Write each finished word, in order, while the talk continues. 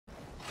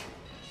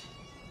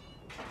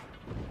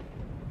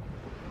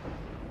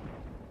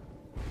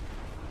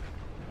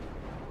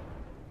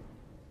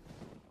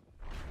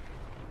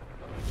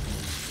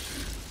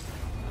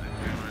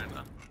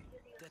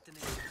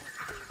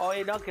Oh,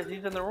 you know, because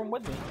he's in the room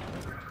with me.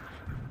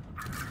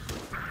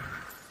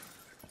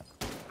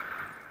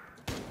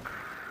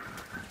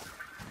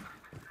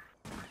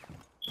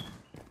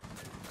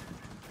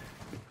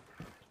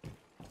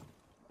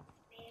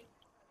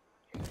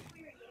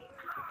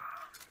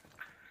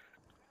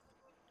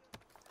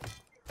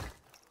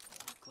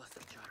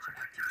 Cluster charge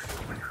active.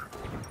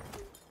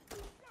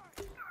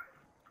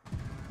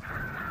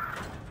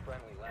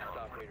 Friendly, last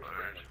operator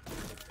standing.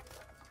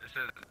 It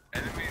says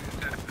enemies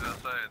detected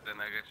outside, then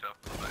I get shot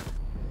from the back.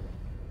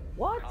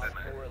 What? Op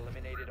 4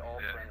 eliminated all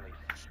Yeah. friendlies.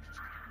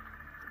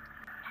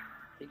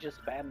 He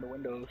just spammed the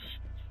windows.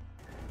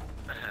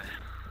 Hey,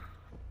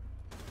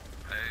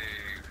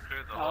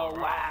 cleared the Oh, whole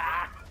room.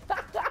 wow.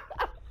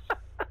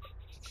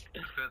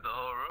 Cleared the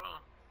whole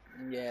room.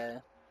 Yeah.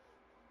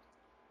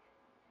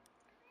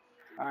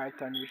 Alright,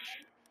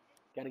 Carnage.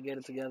 Gotta get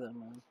it together,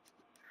 man.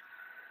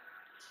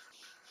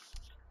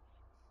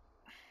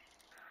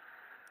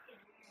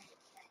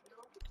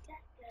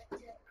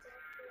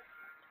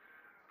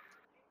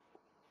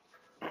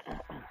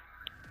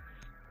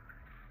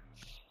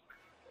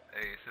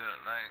 Hey, you see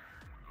that like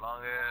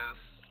long ass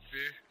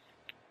spear?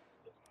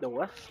 The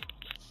what?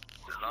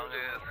 The long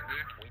ass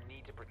spear? We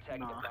need to protect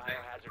No. the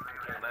biohazard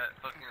container. That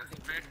fucking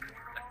spear?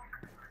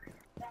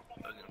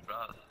 Fucking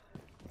frost.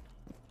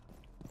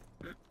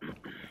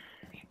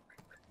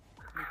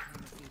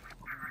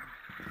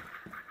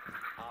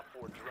 Op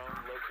 4 drone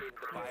located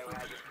the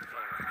biohazard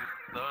container.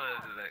 Throw it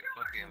as like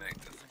fucking like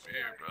the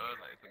spear, bro.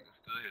 Like fucking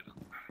still hit him.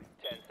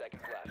 10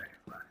 seconds left.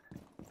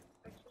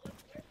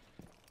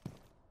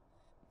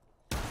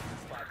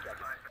 5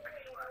 seconds.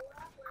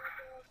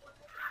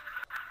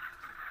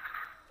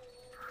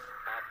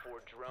 Op 4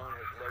 drone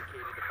has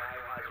located the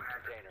biohazard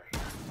container.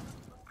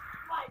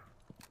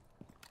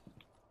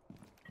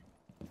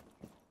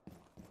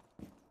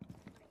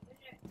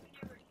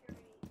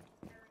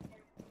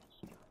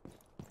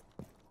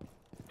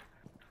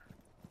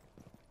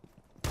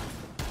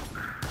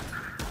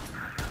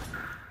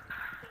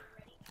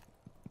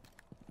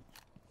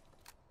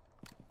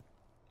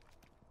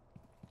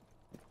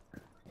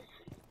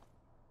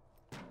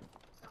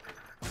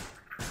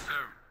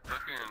 Sir,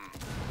 fucking a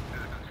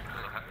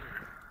little higher.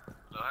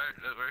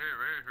 Look, right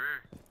here.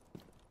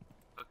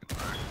 Fucking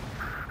higher.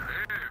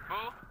 Right here,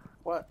 fool.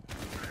 What?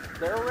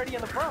 They're already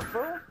in the front,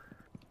 bro.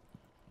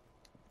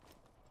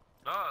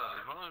 No,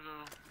 one of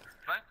them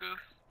flanked us.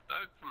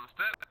 Dug from the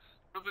steps.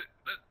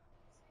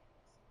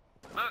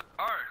 Look,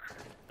 R.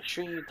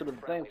 Shooting you through the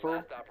thing, Friendly, fool.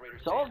 last operator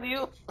Told standing.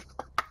 you.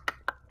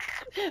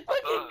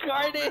 Fucking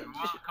Carnage.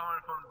 One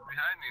coming from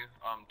behind you.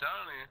 I'm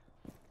telling you.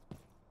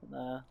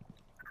 Nah.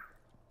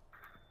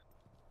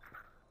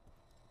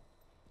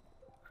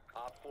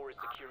 Op 4 is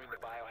securing the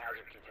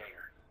biohazard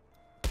container.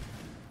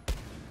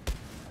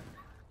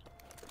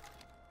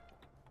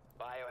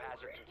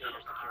 Biohazard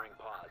container securing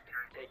paused.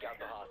 Take out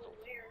the hostiles.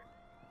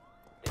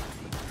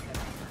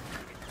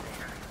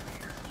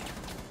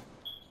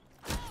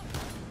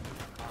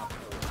 Op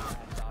 4,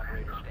 last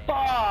operator standing.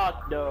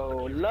 Fuck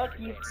no.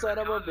 Lucky son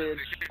of a bitch.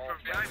 They came from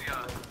behind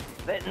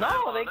you.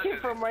 No, they came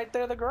from right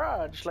there, the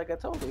garage, like I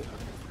told you.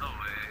 No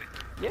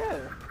way. Yeah.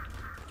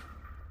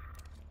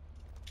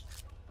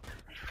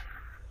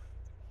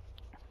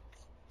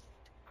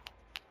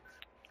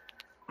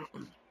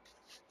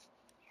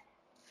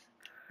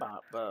 Ba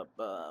ba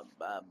ba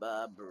ba ba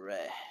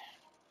bre.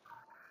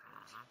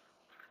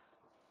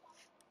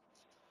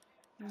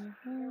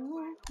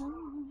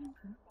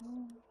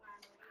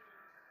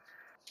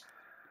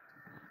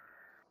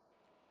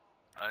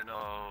 I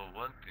know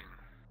one thing.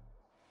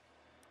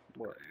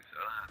 What? I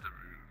don't have to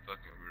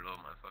fucking reload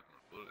my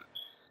fucking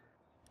bullets.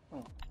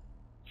 Oh.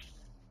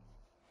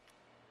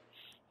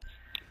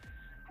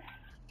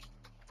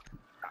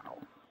 Ow.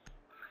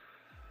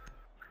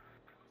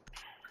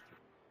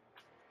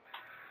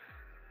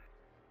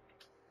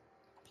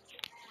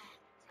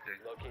 Okay,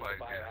 Locate the quite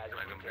good. biohazard Am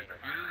I gonna be container.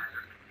 confused?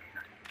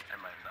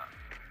 Am I not?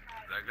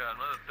 I got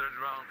another third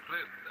round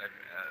clip.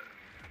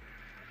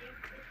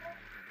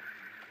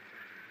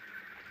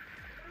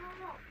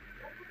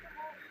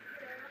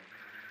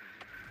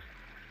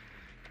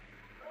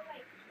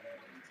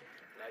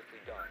 Nicely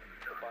done.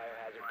 The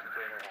biohazard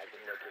container has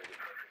been located.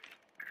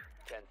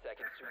 10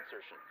 seconds to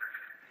insertion.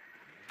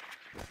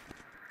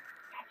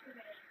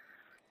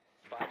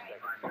 5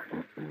 seconds.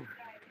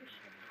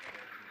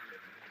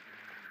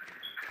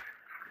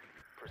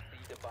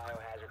 Proceed to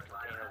biohazard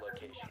container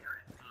location.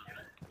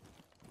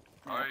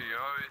 Alright, you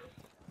always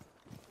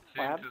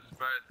seem What? to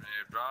surprise me.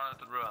 Round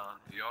after round,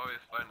 you always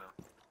find them.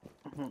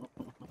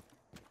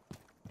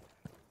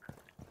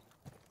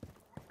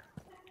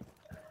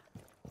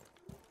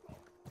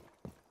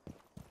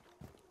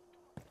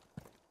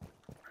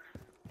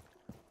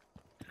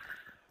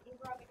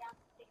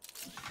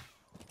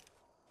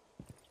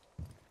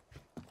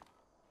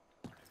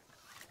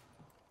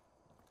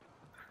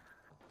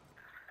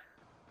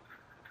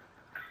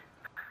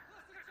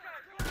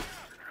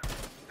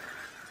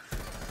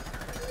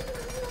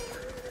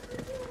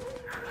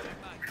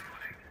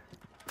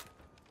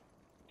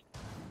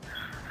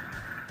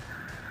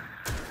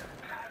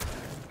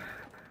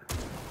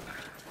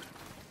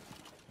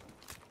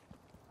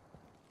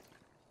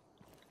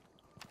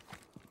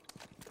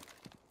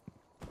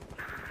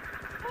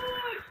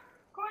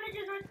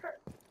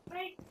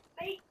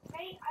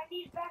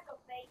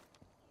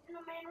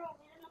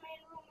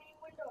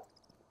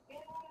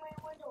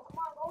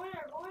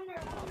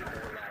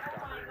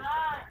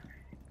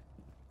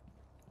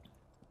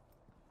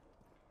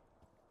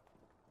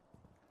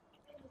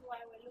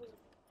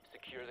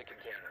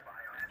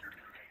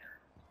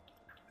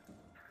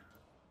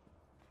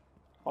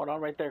 Hold on,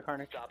 right there,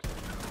 Carnage. Stop.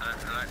 I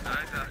like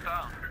that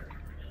sound.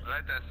 I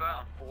like that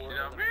sound. You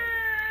know,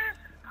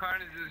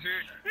 Carnage is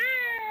here.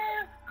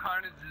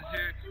 Carnage is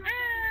here.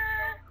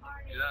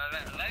 You know,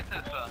 I like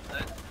that sound.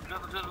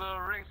 That's good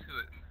little ring to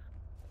it.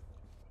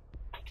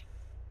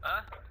 Huh?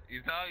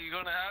 You thought you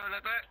gonna have it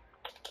like that?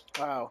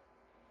 Wow.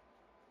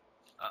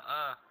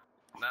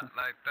 Not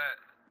like that.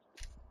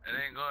 It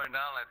ain't going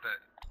down like that.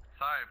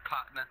 Sorry,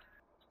 partner.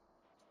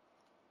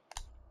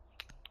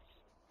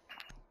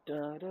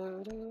 Da,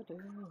 da, da, da.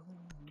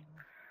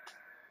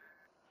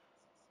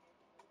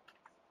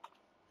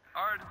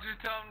 Alright, did you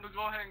tell him to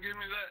go ahead and give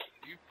me that?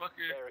 You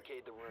fucker.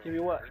 Barricade the room. Give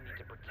you what? We need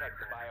to protect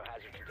the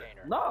biohazard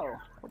container. No.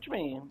 What you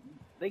mean?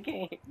 They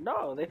can't.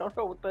 No, they don't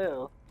know what the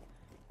hell.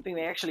 You think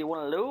they actually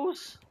want to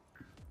lose?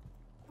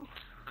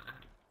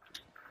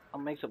 I'll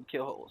make some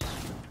kill holes.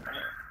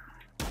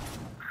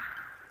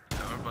 Yeah,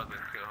 we're about to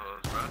kill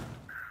hoes, bro.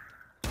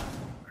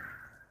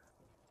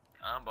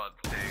 I'm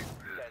about to take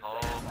this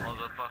whole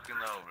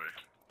motherfucking over.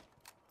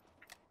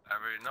 I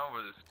already know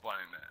where this is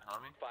spawning at,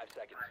 homie. 5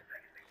 seconds.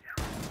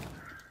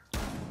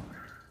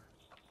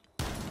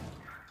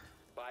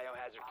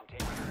 Biohazard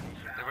container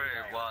location. They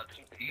better watch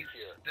each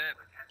step,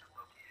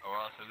 or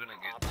else they're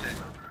gonna get sick.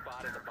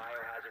 Spotted the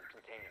biohazard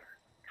container.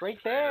 It's right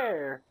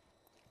there.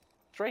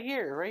 It's right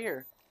here. Right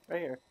here.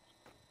 Right here.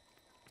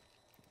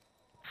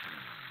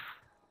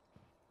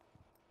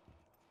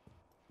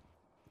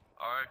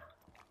 Alright.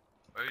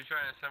 Are you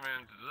trying to send me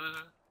into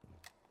losing?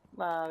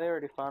 Nah, they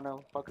already found him.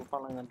 Fucking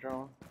following the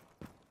drone.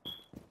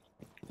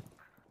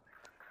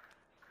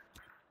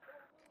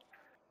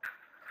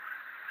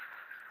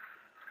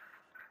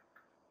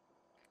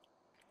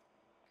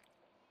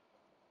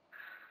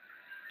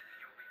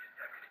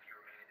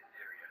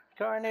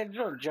 Carnage,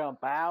 don't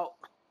jump out.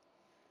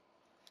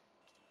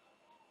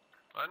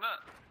 Why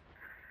not?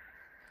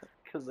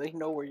 Cause they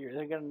know where you're.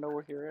 They're gonna know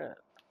where you're at.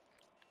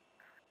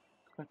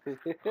 Oh,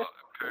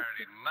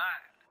 apparently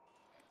not.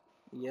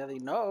 Yeah, they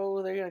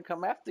know. They're gonna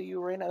come after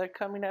you right now. They're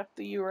coming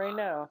after you right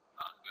now.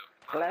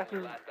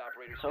 Glasses. Last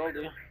operator Told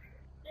you.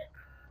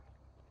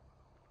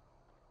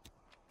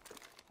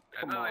 I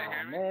Come know they hear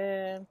on, me.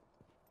 man.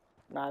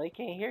 Nah, they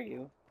can't hear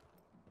you.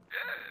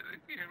 Yeah, they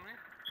can hear me.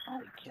 Oh,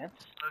 they can't.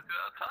 Look,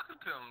 I'm talking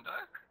to them,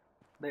 Doc.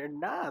 They're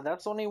not.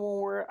 That's only when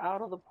we're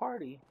out of the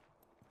party.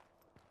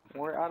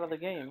 When we're out of the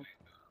game.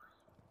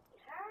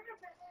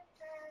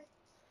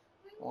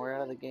 When we're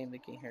out of the game, they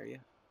can't hear you.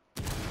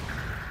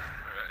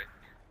 Alright.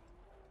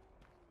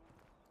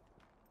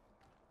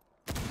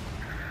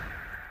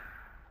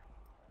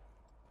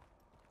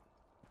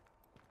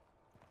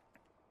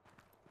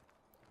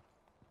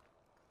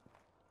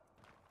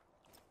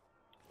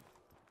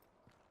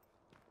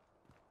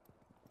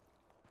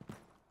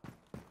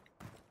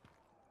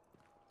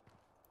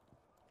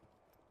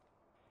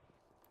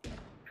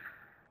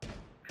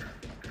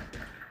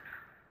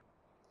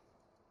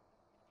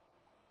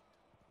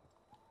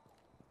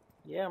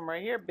 Yeah, I'm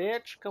right here,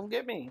 bitch. Come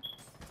get me.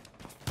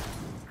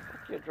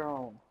 Fuck your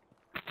drone.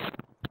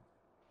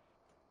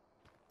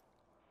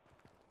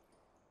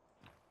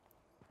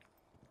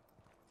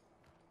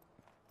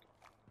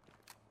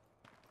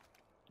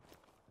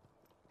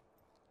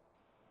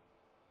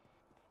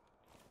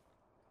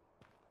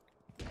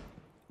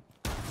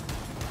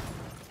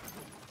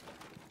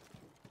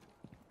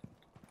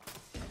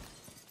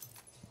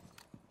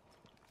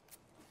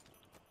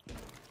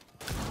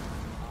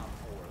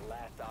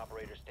 last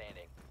operator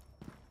standing.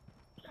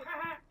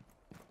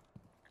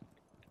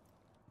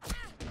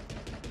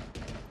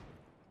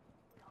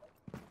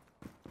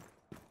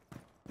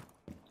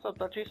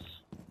 What's up, Tachis?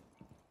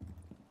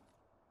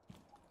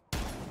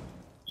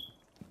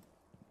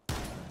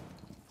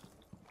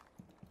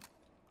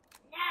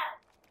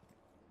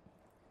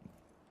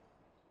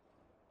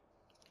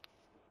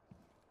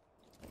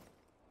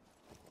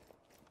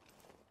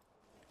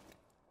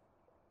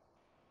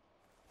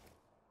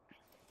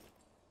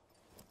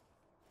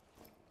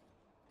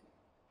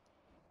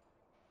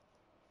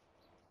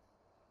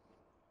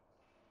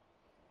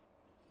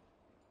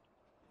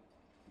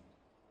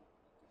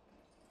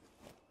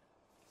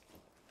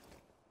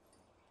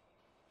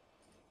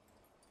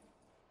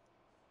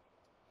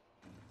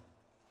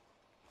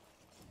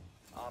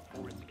 Op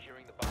 4 is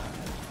securing the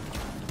biohazard.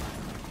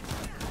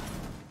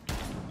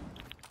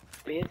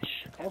 Bitch.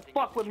 Don't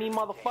fuck with me,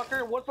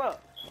 motherfucker. What's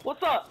up?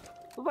 What's up?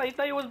 What's up? You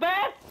thought you was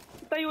bad?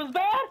 You thought you was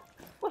bad?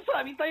 What's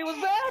up? You thought you was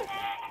bad?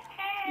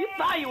 You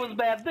thought you was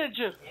bad, didn't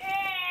you?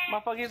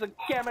 Motherfucker, here's a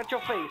camera at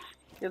your face.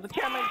 Here's a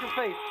camera at your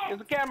face.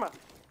 Here's a camera.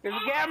 Here's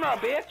a camera,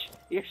 bitch.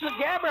 Here's a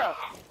camera.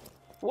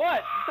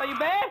 What? You thought you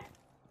bad?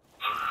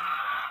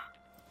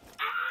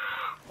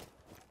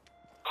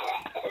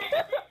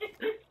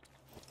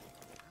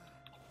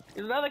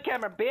 Here's another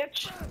camera,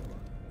 bitch.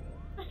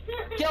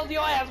 Killed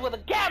your ass with a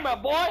camera,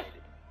 boy.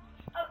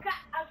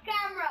 A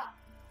camera!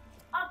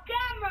 A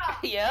camera!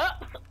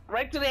 Yep.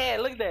 Right to the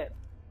head. Look at that.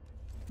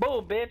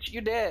 Boom, bitch.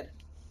 You dead.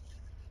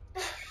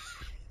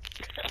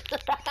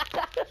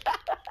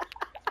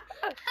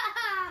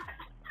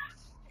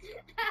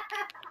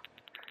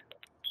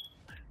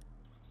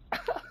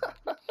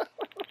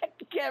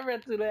 camera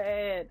to the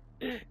head.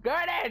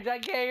 Carnage, I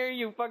can't hear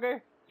you,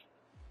 fucker.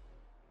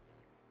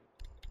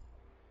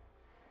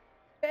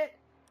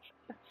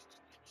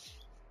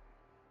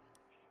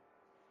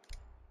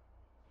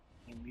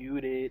 You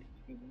muted.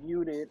 You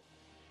muted.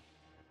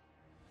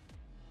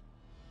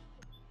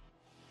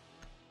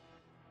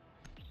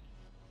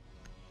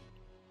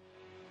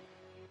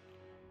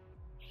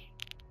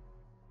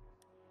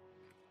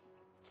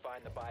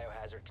 Find the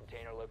biohazard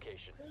container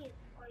location. Please,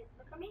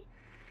 look at me.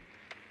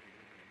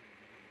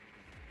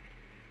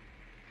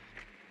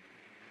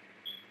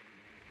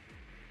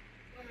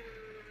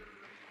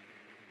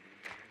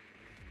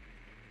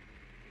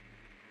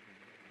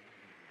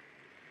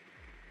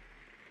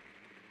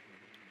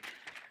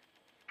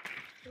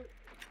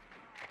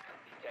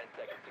 10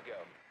 seconds to go.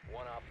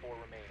 1 op 4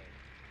 remaining.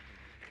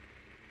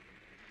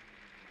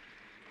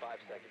 5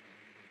 seconds.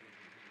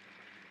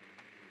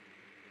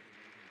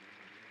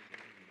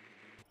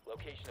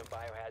 Location of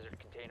biohazard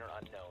container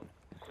unknown.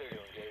 Clear to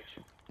engage.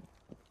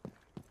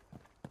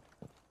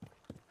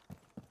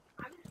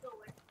 I'm just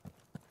going.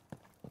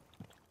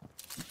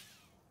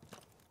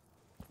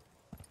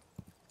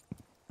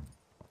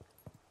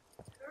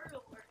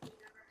 Turtle working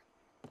never.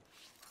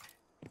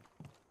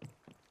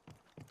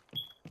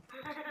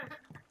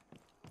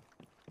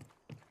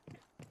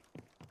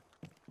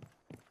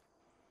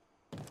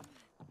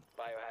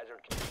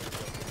 Biohazard container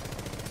located.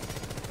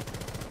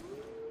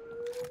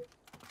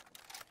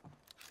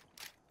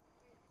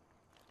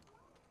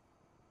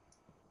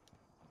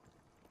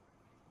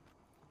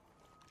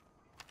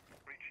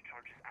 Breach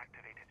charges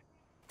activated.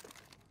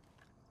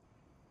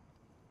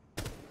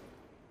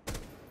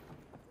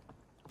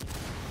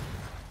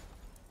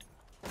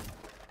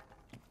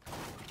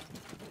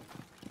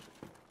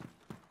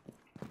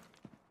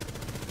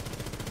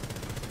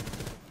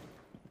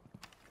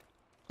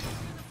 In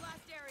the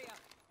blast area.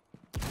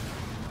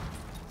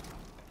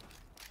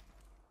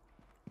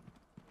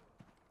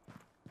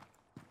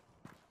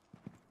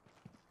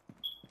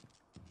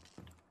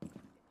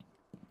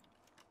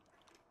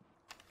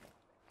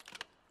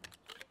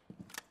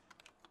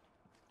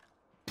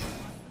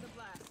 Watch for the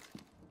blast.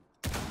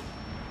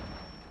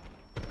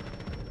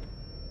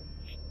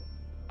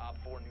 Op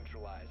 4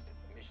 neutralized.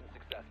 Mission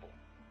successful.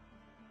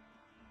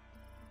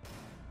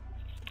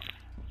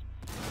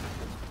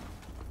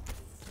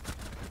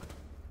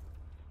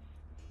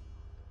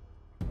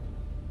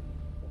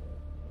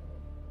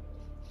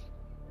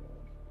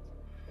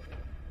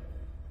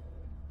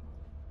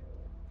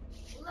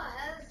 Who the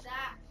hell is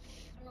that?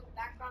 On the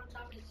background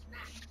talking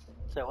smack.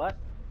 Say what?